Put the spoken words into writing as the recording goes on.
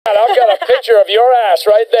picture of your ass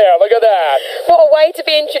right there. Look at that. What a way to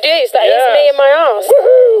be introduced. That is me and my ass.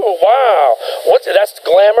 Woohoo! Wow. That's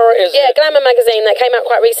Glamour? Glamour magazine that came out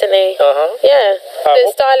quite recently. Yeah. The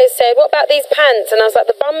stylist said, "What about these pants?" And I was like,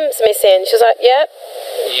 "The bum's missing." She was like, "Yep.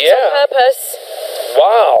 Yeah. It's on purpose."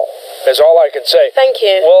 Wow. Is all I can say. Thank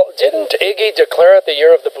you. Well, didn't Iggy declare it the year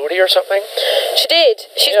of the booty or something? She did.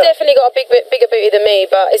 She's definitely got a bigger booty than me,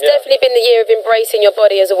 but it's definitely been the year of embracing your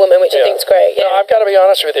body as a woman, which I think is great. Yeah. No, I've got to be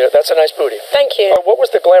honest with you. That's a nice booty. Thank you. What was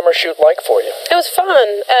the Glamour shoot like for you? It was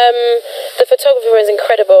fun. The photographer is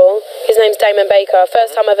incredible. His name's Damon Baker.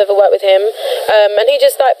 First time I've ever worked with him. And he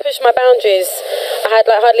just pushed my boundaries. I had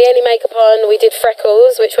hardly any makeup on. We did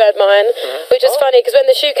freckles, which weren't mine, which was funny because when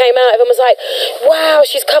the shoot came out, everyone was like, "Wow,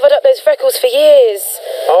 she's covered up those freckles for years."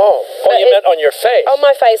 You meant on your face? On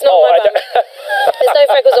my face, not on my bum. There's no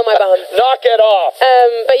freckles on my bum. Knock it off.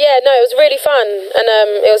 But yeah, no, it was really fun, and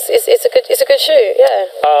it's a good shoot. Yeah.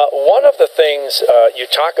 One of the things you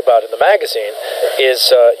talk about in the magazine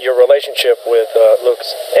is your relationship with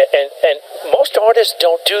Lucas, and most artists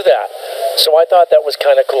don't do that. So I thought that was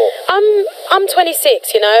kind of cool. I'm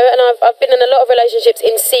 26, and I've been in a lot of relationships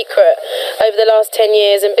in secret over the last 10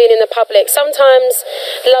 years, and being in the public. Sometimes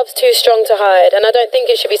love's too strong to hide, and I don't think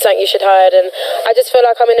it should be something you should hide. And I just feel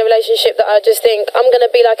like I'm in a relationship that I just think I'm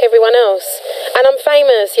gonna be like everyone else, and I'm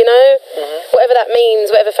famous, whatever that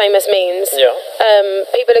means, whatever famous means. Yeah.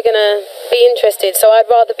 People are gonna be interested, so I'd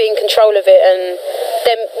rather be in control of it and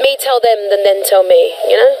me tell them than them tell me.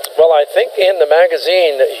 Well, I think in the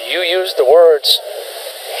magazine you used the words,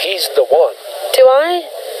 "He's the one." Do I?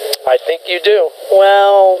 I think you do.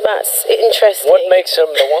 Well, that's interesting. What makes him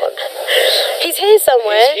the one? He's here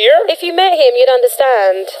somewhere. He's here? If you met him, you'd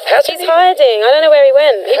understand. Hasn't He's hiding. I don't know where he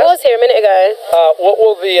went. He was here a minute ago. What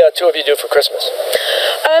will the two of you do for Christmas?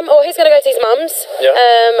 He's going to go to his mum's. Yeah.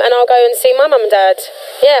 And I'll go and see my mum and dad.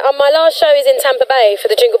 Yeah, my last show is in Tampa Bay for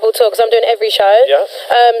the Jingle Ball tour because I'm doing every show. Yeah.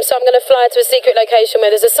 So I'm going to fly to a secret location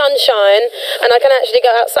where there's a sunshine and I can actually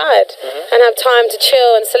go outside and have time to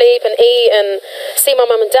chill and sleep and eat and see my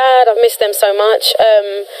mum and dad. I've missed them so much.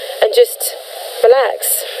 And just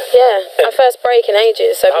relax. Yeah. My first break in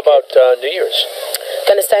ages. So how about New Year's?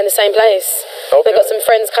 Going to stay in the same place. Okay. We've got some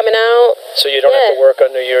friends coming out. So you don't have to work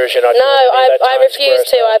on New Year's? You're not doing any of that I refuse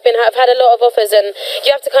to. stuff. I've had a lot of offers, and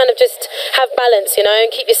you have to kind of just have balance, and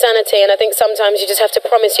keep your sanity. And I think sometimes you just have to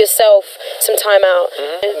promise yourself some time out.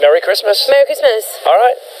 Merry Christmas. Merry Christmas. All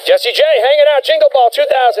right. Jessie J hanging out Jingle Ball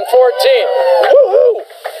 2014. Woohoo!